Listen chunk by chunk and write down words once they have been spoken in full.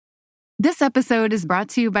This episode is brought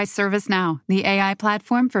to you by ServiceNow, the AI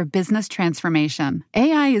platform for business transformation.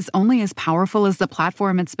 AI is only as powerful as the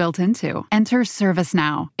platform it's built into. Enter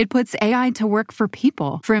ServiceNow. It puts AI to work for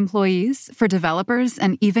people, for employees, for developers,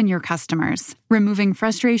 and even your customers, removing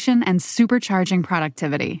frustration and supercharging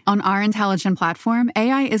productivity. On our intelligent platform,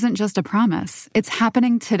 AI isn't just a promise. It's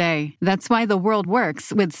happening today. That's why the world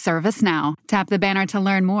works with ServiceNow. Tap the banner to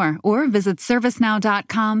learn more or visit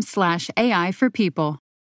servicenow.com/AI for people.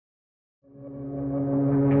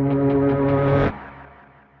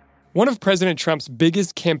 One of President Trump's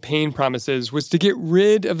biggest campaign promises was to get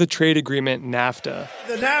rid of the trade agreement NAFTA.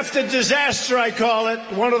 The NAFTA disaster, I call it,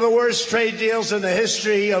 one of the worst trade deals in the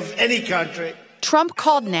history of any country. Trump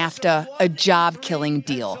called NAFTA a job-killing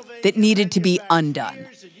deal that needed to be undone.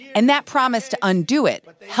 And that promise to undo it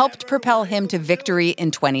helped propel him to victory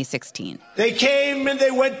in 2016. They came and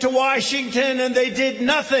they went to Washington and they did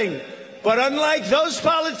nothing. But unlike those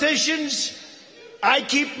politicians, I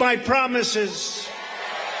keep my promises.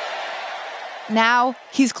 Now,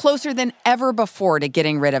 he's closer than ever before to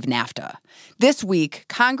getting rid of NAFTA. This week,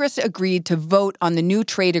 Congress agreed to vote on the new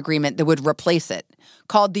trade agreement that would replace it,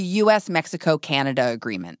 called the USMCA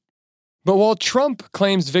Agreement. But while Trump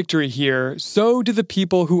claims victory here, so do the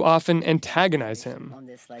people who often antagonize him,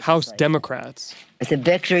 House Democrats. It's a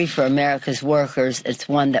victory for America's workers. It's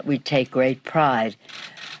one that we take great pride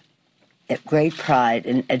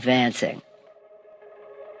in advancing.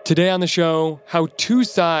 Today on the show, how two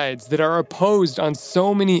sides that are opposed on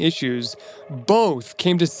so many issues both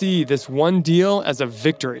came to see this one deal as a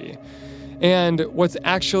victory, and what's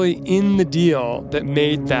actually in the deal that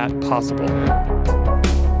made that possible.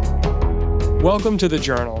 Welcome to The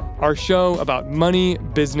Journal, our show about money,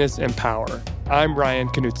 business, and power. I'm Ryan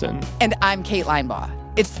Knutson. And I'm Kate Linebaugh.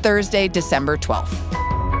 It's Thursday, December 12th.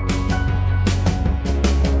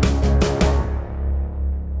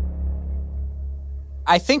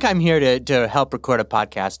 I think I'm here to help record a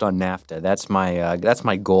podcast on NAFTA. That's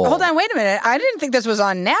my goal. Hold on, wait a minute. I didn't think this was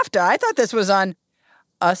on NAFTA. I thought this was on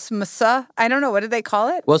USMCA. I don't know. What did they call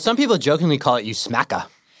it? Well, some people jokingly call it USMCA.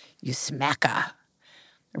 USMCA.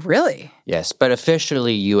 Really? Yes, but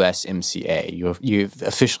officially USMCA. You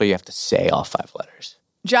officially have to say all 5 letters.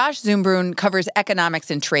 Josh Zumbrun covers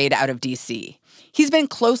economics and trade out of D.C. He's been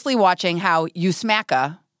closely watching how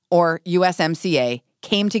USMCA, or USMCA,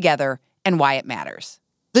 came together and why it matters.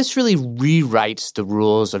 This really rewrites the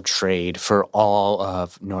rules of trade for all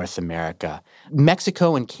of North America.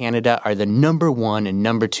 Mexico and Canada are the number 1 and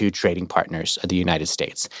number 2 trading partners of the United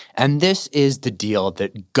States. And this is the deal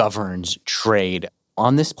that governs trade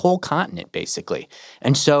on this whole continent, basically.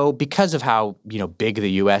 And so because of how, big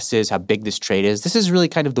the U.S. is, how big this trade is, this is really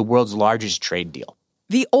kind of the world's largest trade deal.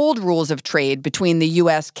 The old rules of trade between the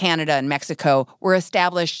U.S., Canada, and Mexico were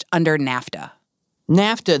established under NAFTA.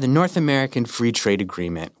 NAFTA, the North American Free Trade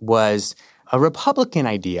Agreement, was a Republican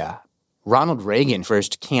idea. Ronald Reagan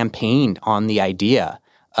first campaigned on the idea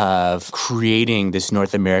of creating this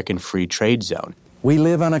North American Free Trade Zone. We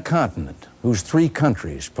live on a continent whose 3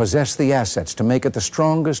 countries possess the assets to make it the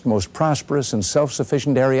strongest, most prosperous, and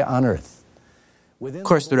self-sufficient area on Earth. Of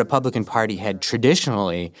course, the Republican Party had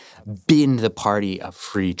traditionally been the party of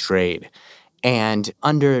free trade. And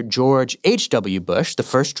under George H.W. Bush, the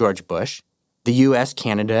first George Bush, the U.S.,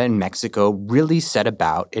 Canada, and Mexico really set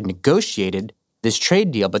about and negotiated this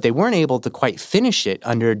trade deal, but they weren't able to quite finish it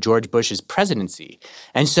under George Bush's presidency.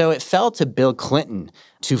 And so it fell to Bill Clinton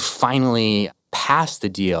to finally pass the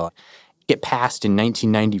deal. It passed in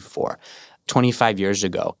 1994, 25 years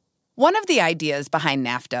ago. One of the ideas behind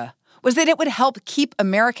NAFTA was that it would help keep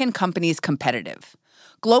American companies competitive.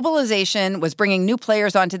 Globalization was bringing new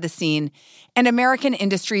players onto the scene, and American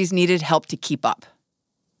industries needed help to keep up.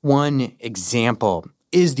 One example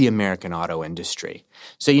is the American auto industry.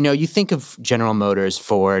 So, you think of General Motors,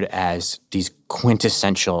 Ford as these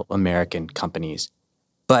quintessential American companies.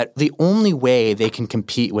 But the only way they can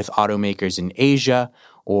compete with automakers in Asia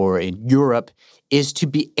or in Europe is to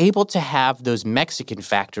be able to have those Mexican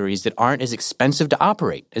factories that aren't as expensive to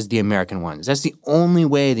operate as the American ones. That's the only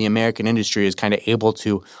way the American industry is kind of able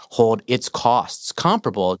to hold its costs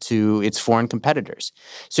comparable to its foreign competitors.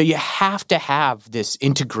 So you have to have this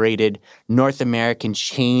integrated North American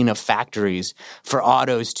chain of factories for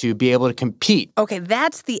autos to be able to compete. Okay,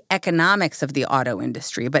 that's the economics of the auto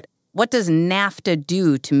industry, but what does NAFTA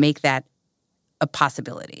do to make that a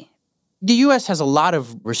possibility? The U.S. has a lot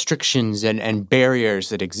of restrictions and barriers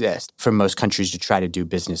that exist for most countries to try to do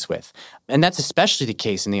business with. And that's especially the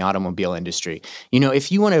case in the automobile industry.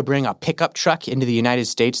 If you want to bring a pickup truck into the United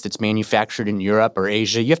States that's manufactured in Europe or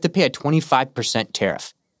Asia, you have to pay a 25%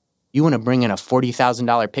 tariff. You want to bring in a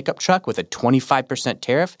 $40,000 pickup truck with a 25%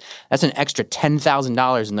 tariff? That's an extra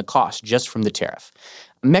 $10,000 in the cost just from the tariff.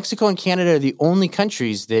 Mexico and Canada are the only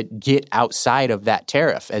countries that get outside of that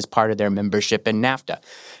tariff as part of their membership in NAFTA.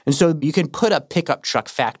 And so you can put a pickup truck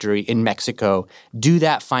factory in Mexico, do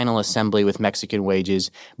that final assembly with Mexican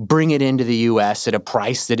wages, bring it into the U.S. at a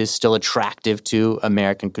price that is still attractive to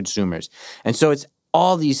American consumers. And so it's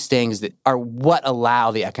all these things that are what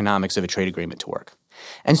allow the economics of a trade agreement to work.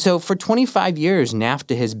 And so for 25 years,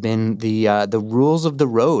 NAFTA has been the rules of the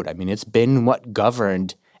road. I mean, it's been what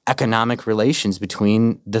governed economic relations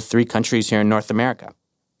between the three countries here in North America.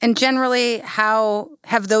 And generally, how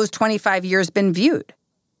have those 25 years been viewed?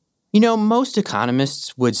 You know, most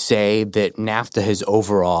economists would say that NAFTA has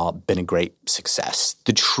overall been a great success.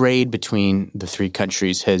 The trade between the three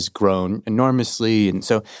countries has grown enormously, and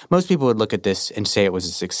so most people would look at this and say it was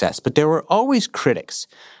a success. But there were always critics.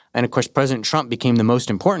 And of course, President Trump became the most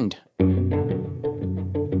important.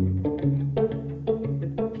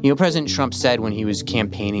 You know, President Trump said when he was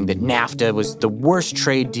campaigning that NAFTA was the worst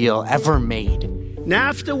trade deal ever made.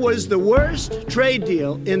 NAFTA was the worst trade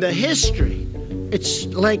deal in the history. It's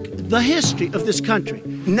like the history of this country.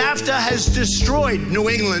 NAFTA has destroyed New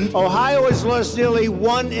England. Ohio has lost nearly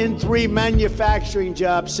 1 in 3 manufacturing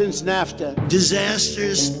jobs since NAFTA.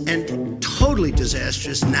 Disasters and totally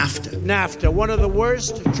disastrous NAFTA. NAFTA, one of the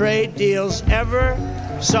worst trade deals ever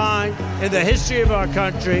signed in the history of our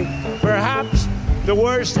country. Perhaps the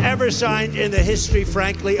worst ever signed in the history,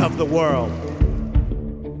 frankly, of the world.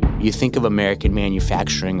 You think of American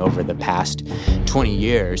manufacturing over the past 20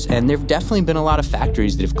 years, and there have definitely been a lot of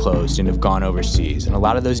factories that have closed and have gone overseas, and a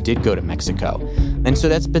lot of those did go to Mexico. And so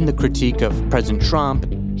that's been the critique of President Trump.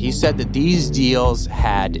 He said that these deals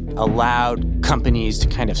had allowed companies to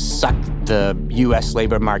kind of suck the U.S.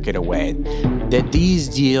 labor market away, that these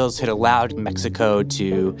deals had allowed Mexico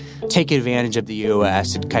to take advantage of the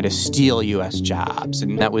U.S. and kind of steal U.S. jobs.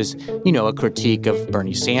 And that was, you know, a critique of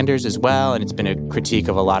Bernie Sanders as well, and it's been a critique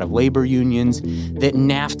of a lot of labor unions, that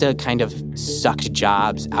NAFTA kind of sucked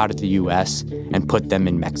jobs out of the U.S. and put them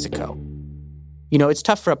in Mexico. You know, it's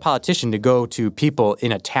tough for a politician to go to people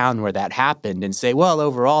in a town where that happened and say, well,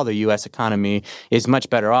 overall, the U.S. economy is much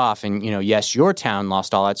better off. And, you know, yes, your town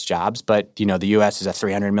lost all its jobs, but, you know, the U.S. is a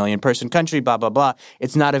 300 million person country, blah, blah, blah.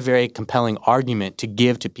 It's not a very compelling argument to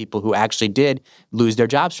give to people who actually did lose their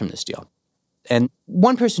jobs from this deal. And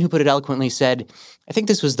one person who put it eloquently said, I think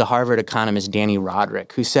this was the Harvard economist Danny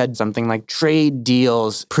Roderick, who said something like, trade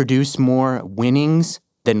deals produce more winnings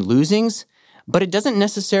than losings. But it doesn't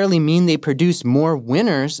necessarily mean they produce more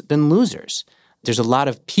winners than losers. There's a lot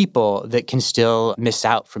of people that can still miss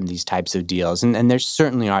out from these types of deals, and there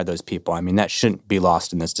certainly are those people. I mean, that shouldn't be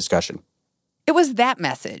lost in this discussion. It was that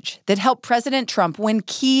message that helped President Trump win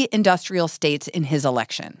key industrial states in his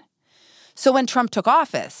election. So when Trump took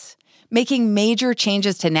office, making major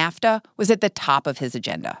changes to NAFTA was at the top of his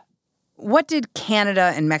agenda. What did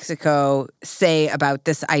Canada and Mexico say about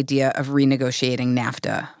this idea of renegotiating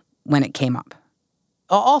NAFTA when it came up?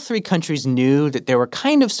 All three countries knew that there were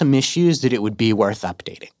kind of some issues that it would be worth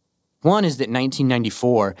updating. One is that in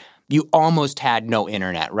 1994, you almost had no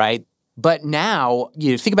internet, right? But now,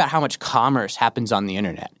 you think about how much commerce happens on the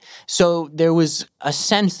internet. So there was a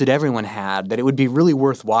sense that everyone had that it would be really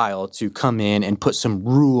worthwhile to come in and put some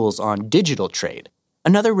rules on digital trade.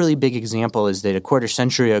 Another really big example is that a quarter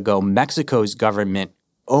century ago, Mexico's government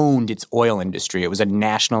owned its oil industry. It was a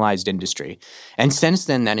nationalized industry. And since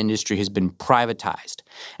then, that industry has been privatized.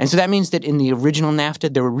 And so that means that in the original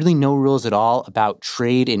NAFTA, there were really no rules at all about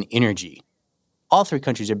trade in energy. All three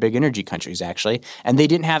countries are big energy countries, actually, and they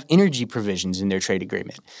didn't have energy provisions in their trade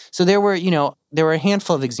agreement. So there were a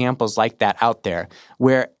handful of examples like that out there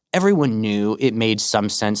where everyone knew it made some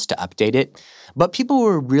sense to update it, but people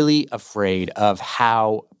were really afraid of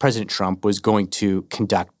how President Trump was going to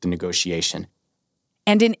conduct the negotiation.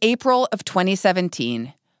 And in April of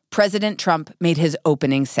 2017, President Trump made his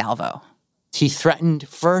opening salvo. He threatened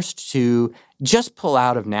first to just pull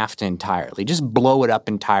out of NAFTA entirely, just blow it up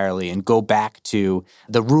entirely and go back to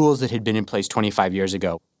the rules that had been in place 25 years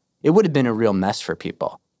ago. It would have been a real mess for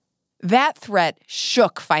people. That threat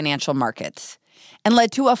shook financial markets and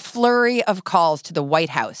led to a flurry of calls to the White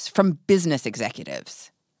House from business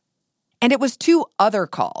executives. And it was two other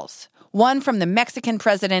calls, one from the Mexican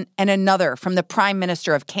president and another from the Prime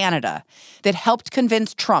Minister of Canada, that helped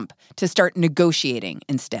convince Trump to start negotiating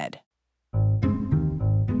instead.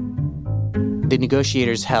 The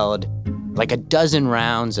negotiators held like a dozen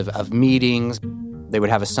rounds of meetings. They would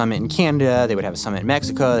have a summit in Canada, they would have a summit in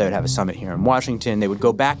Mexico, they would have a summit here in Washington. They would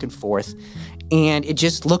go back and forth, and it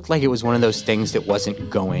just looked like it was one of those things that wasn't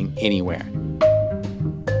going anywhere.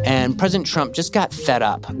 And President Trump just got fed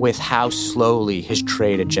up with how slowly his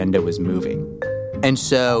trade agenda was moving. And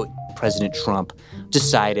so President Trump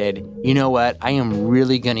decided, you know what, I am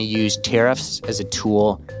really going to use tariffs as a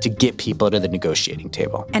tool to get people to the negotiating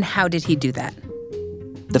table. And how did he do that?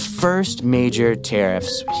 The first major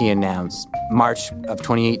tariffs he announced, March of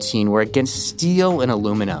 2018, were against steel and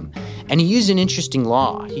aluminum. And he used an interesting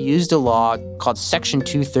law. He used a law called Section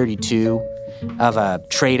 232 of a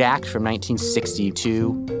Trade Act from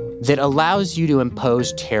 1962 that allows you to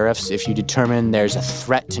impose tariffs if you determine there's a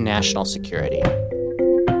threat to national security.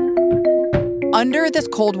 Under this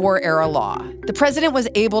Cold War-era law, the president was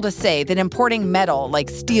able to say that importing metal like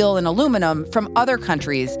steel and aluminum from other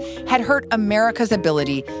countries had hurt America's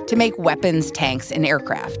ability to make weapons, tanks, and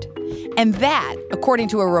aircraft. And that, according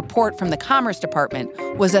to a report from the Commerce Department,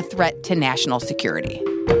 was a threat to national security.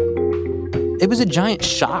 It was a giant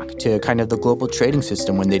shock to kind of the global trading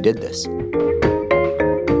system when they did this.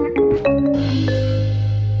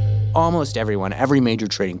 Almost everyone, every major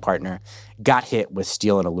trading partner, got hit with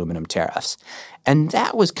steel and aluminum tariffs. And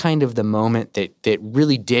that was kind of the moment that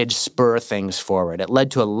really did spur things forward. It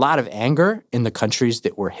led to a lot of anger in the countries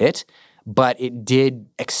that were hit, but it did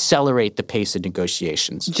accelerate the pace of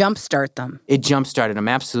negotiations. Jumpstart them. It jumpstarted them,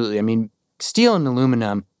 absolutely. I mean, steel and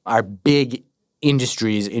aluminum are big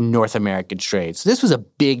industries in North American trade. So this was a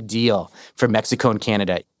big deal for Mexico and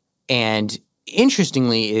Canada. And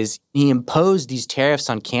interestingly is he imposed these tariffs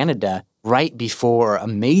on Canada right before a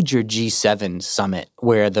major G7 summit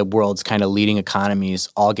where the world's kind of leading economies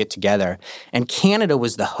all get together. And Canada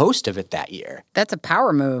was the host of it that year. That's a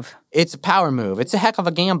power move. It's a power move. It's a heck of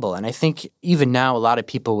a gamble. And I think even now a lot of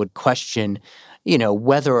people would question,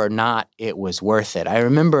 whether or not it was worth it. I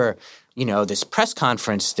remember, this press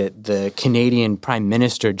conference that the Canadian Prime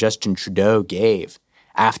Minister Justin Trudeau gave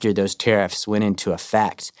after those tariffs went into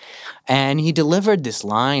effect. And he delivered this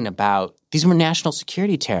line about these were national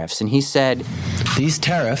security tariffs. And he said, "These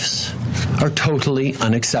tariffs are totally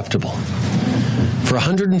unacceptable. For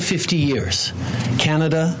 150 years,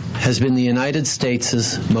 Canada has been the United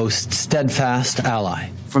States' most steadfast ally.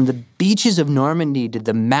 From the beaches of Normandy to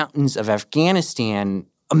the mountains of Afghanistan,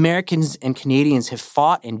 Americans and Canadians have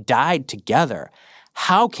fought and died together.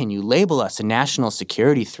 How can you label us a national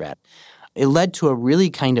security threat?" It led to a really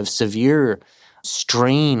kind of severe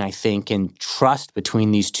strain, I think, in trust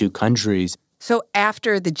between these two countries. So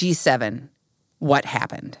after the G7, what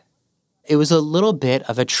happened? It was a little bit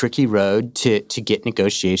of a tricky road to get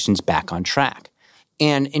negotiations back on track.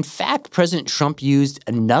 And in fact, President Trump used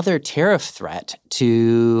another tariff threat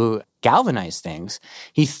to galvanize things.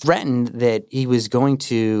 He threatened that he was going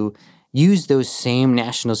to use those same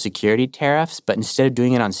national security tariffs, but instead of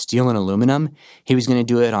doing it on steel and aluminum, he was going to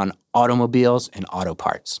do it on automobiles and auto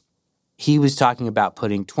parts. He was talking about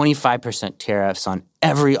putting 25% tariffs on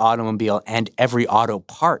every automobile and every auto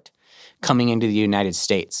part coming into the United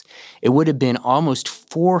States. It would have been almost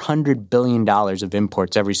 $400 billion of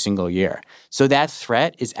imports every single year. So that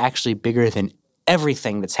threat is actually bigger than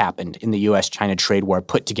everything that's happened in the U.S.-China trade war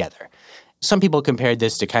put together. Some people compared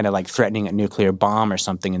this to kind of like threatening a nuclear bomb or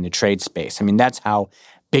something in the trade space. I mean, that's how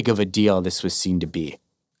big of a deal this was seen to be.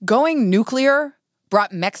 Going nuclear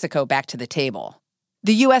brought Mexico back to the table.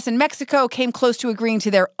 The U.S. and Mexico came close to agreeing to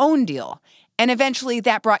their own deal, and eventually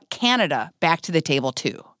that brought Canada back to the table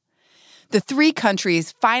too. The three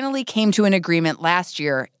countries finally came to an agreement last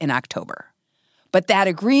year in October. But that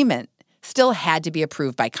agreement still had to be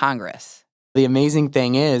approved by Congress. The amazing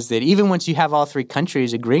thing is that even once you have all three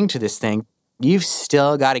countries agreeing to this thing, you've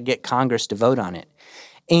still got to get Congress to vote on it.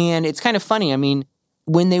 And it's kind of funny. I mean,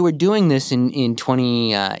 when they were doing this in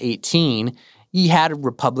 2018, you had a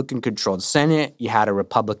Republican-controlled Senate, you had a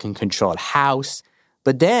Republican-controlled House.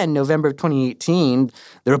 But then, November of 2018,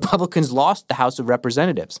 the Republicans lost the House of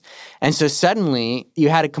Representatives. And so suddenly, you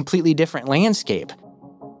had a completely different landscape.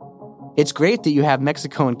 It's great that you have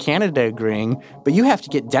Mexico and Canada agreeing, but you have to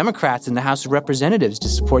get Democrats in the House of Representatives to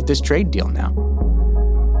support this trade deal now.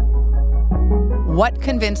 What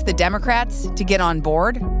convinced the Democrats to get on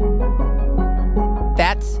board?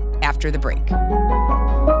 That's after the break.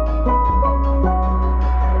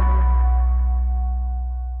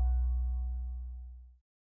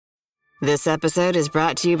 This episode is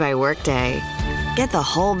brought to you by Workday. Get the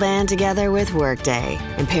whole band together with Workday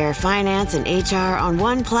and pair finance and HR on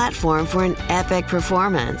one platform for an epic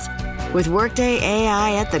performance. With Workday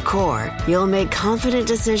AI at the core, you'll make confident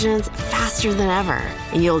decisions faster than ever,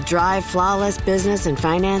 and you'll drive flawless business and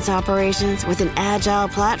finance operations with an agile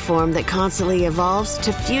platform that constantly evolves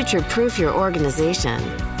to future-proof your organization.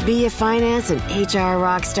 Be a finance and HR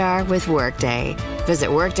rockstar with Workday.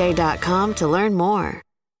 Visit Workday.com to learn more.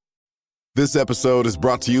 This episode is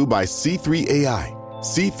brought to you by C3 AI.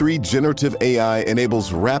 C3 Generative AI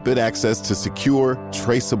enables rapid access to secure,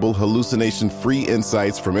 traceable, hallucination-free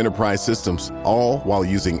insights from enterprise systems, all while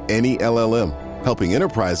using any LLM, helping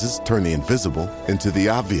enterprises turn the invisible into the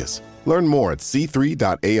obvious. Learn more at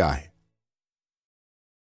c3.ai.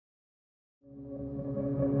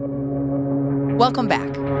 Welcome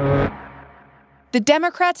back. The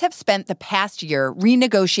Democrats have spent the past year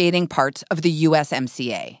renegotiating parts of the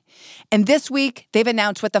USMCA. And this week, they've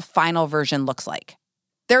announced what the final version looks like.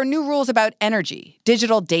 There are new rules about energy,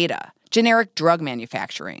 digital data, generic drug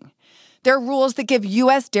manufacturing. There are rules that give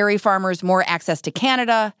U.S. dairy farmers more access to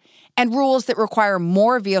Canada, and rules that require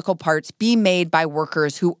more vehicle parts be made by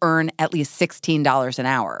workers who earn at least $16 an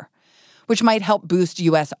hour, which might help boost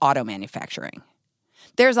U.S. auto manufacturing.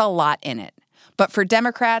 There's a lot in it. But for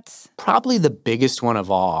Democrats, probably the biggest one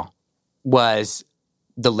of all was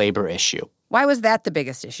the labor issue. Why was that the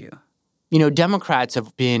biggest issue? You know, Democrats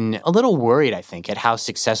have been a little worried, I think, at how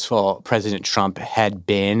successful President Trump had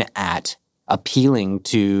been at appealing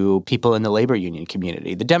to people in the labor union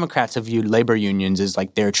community. The Democrats have viewed labor unions as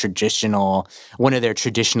like one of their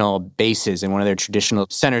traditional bases and one of their traditional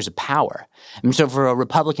centers of power. And so for a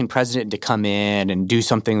Republican president to come in and do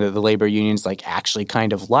something that the labor unions actually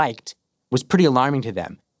kind of liked was pretty alarming to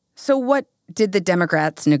them. So what did the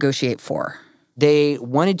Democrats negotiate for? They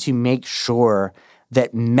wanted to make sure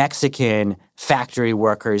that Mexican factory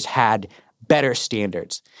workers had better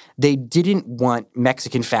standards. They didn't want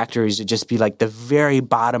Mexican factories to just be like the very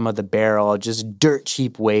bottom of the barrel, just dirt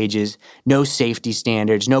cheap wages, no safety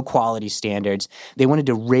standards, no quality standards. They wanted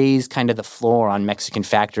to raise kind of the floor on Mexican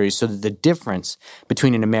factories so that the difference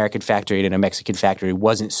between an American factory and a Mexican factory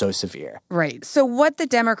wasn't so severe. Right. So what the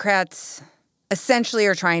Democrats essentially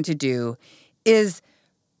are trying to do is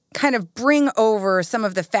kind of bring over some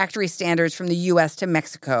of the factory standards from the U.S. to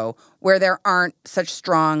Mexico, where there aren't such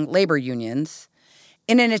strong labor unions,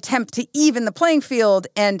 in an attempt to even the playing field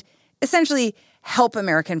and essentially help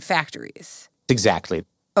American factories. Exactly.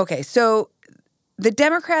 Okay, so the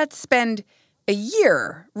Democrats spend a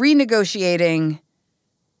year renegotiating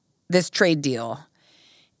this trade deal.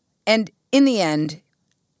 And in the end,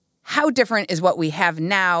 how different is what we have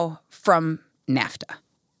now from NAFTA?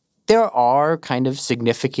 There are kind of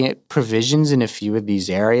significant provisions in a few of these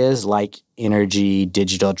areas, like energy,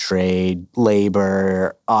 digital trade,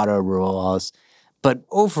 labor, auto rules. But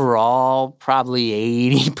overall, probably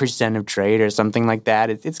 80% of trade or something like that,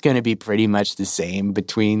 it's going to be pretty much the same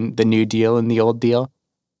between the New Deal and the Old Deal.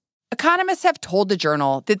 Economists have told the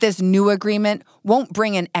Journal that this new agreement won't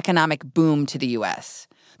bring an economic boom to the U.S.,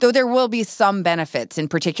 though there will be some benefits in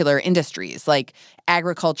particular industries like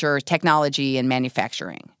agriculture, technology, and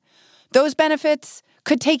manufacturing. Those benefits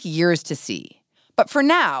could take years to see. But for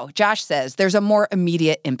now, Josh says there's a more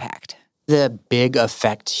immediate impact. The big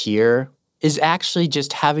effect here is actually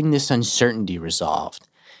just having this uncertainty resolved.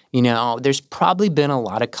 You know, there's probably been a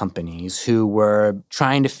lot of companies who were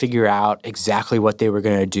trying to figure out exactly what they were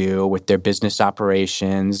going to do with their business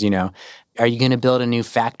operations. You know, are you going to build a new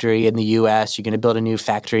factory in the U.S.? You're going to build a new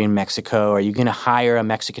factory in Mexico? Are you going to hire a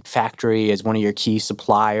Mexican factory as one of your key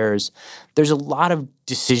suppliers? There's a lot of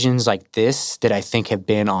decisions like this that I think have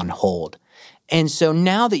been on hold. And so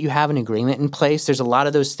now that you have an agreement in place, there's a lot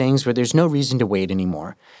of those things where there's no reason to wait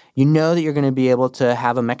anymore. You know that you're going to be able to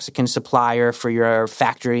have a Mexican supplier for your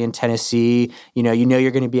factory in Tennessee. You know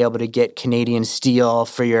you're going to be able to get Canadian steel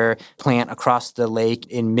for your plant across the lake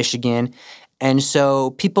in Michigan. And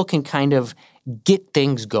so people can kind of get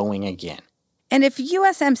things going again. And if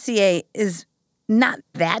USMCA is not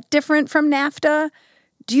that different from NAFTA,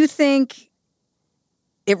 do you think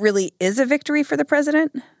it really is a victory for the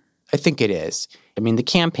president? I think it is. I mean, the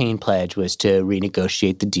campaign pledge was to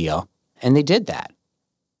renegotiate the deal, and they did that.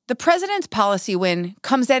 The president's policy win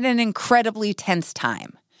comes at an incredibly tense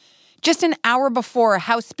time. Just an hour before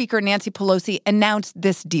House Speaker Nancy Pelosi announced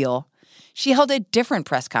this deal, she held a different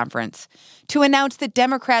press conference to announce that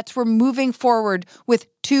Democrats were moving forward with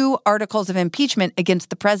 2 articles of impeachment against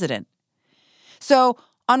the president. So,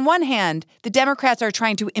 on one hand, the Democrats are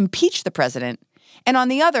trying to impeach the president, and on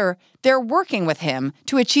the other, they're working with him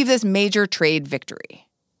to achieve this major trade victory.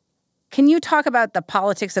 Can you talk about the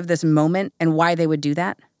politics of this moment and why they would do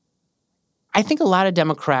that? I think a lot of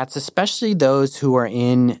Democrats, especially those who are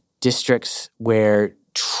in districts where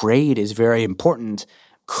trade is very important,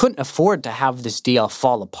 couldn't afford to have this deal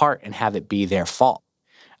fall apart and have it be their fault.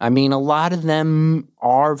 I mean, a lot of them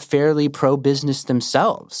are fairly pro-business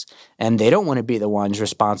themselves, and they don't want to be the ones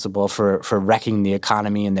responsible for wrecking the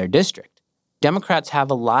economy in their district. Democrats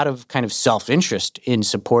have a lot of kind of self-interest in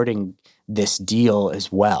supporting this deal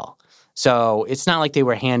as well. So it's not like they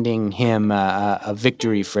were handing him a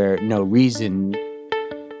victory for no reason.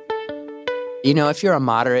 You know, if you're a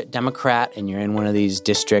moderate Democrat and you're in one of these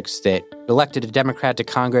districts that elected a Democrat to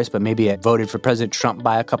Congress, but maybe it voted for President Trump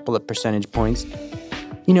by a couple of percentage points,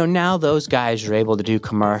 you know, now those guys are able to do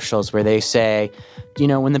commercials where they say, you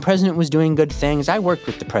know, when the president was doing good things, I worked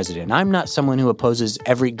with the president. I'm not someone who opposes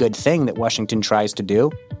every good thing that Washington tries to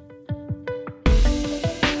do.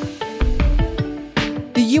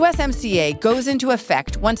 The USMCA goes into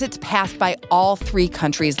effect once it's passed by all three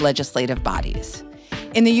countries' legislative bodies.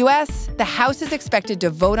 In the U.S., the House is expected to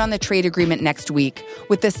vote on the trade agreement next week,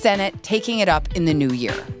 with the Senate taking it up in the new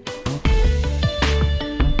year.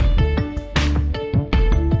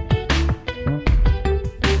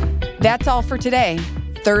 That's all for today,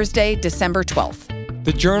 Thursday, December 12th.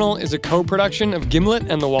 The Journal is a co-production of Gimlet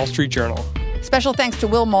and The Wall Street Journal. Special thanks to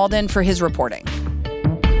Will Malden for his reporting.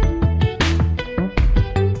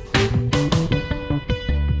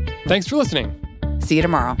 Thanks for listening. See you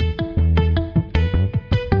tomorrow.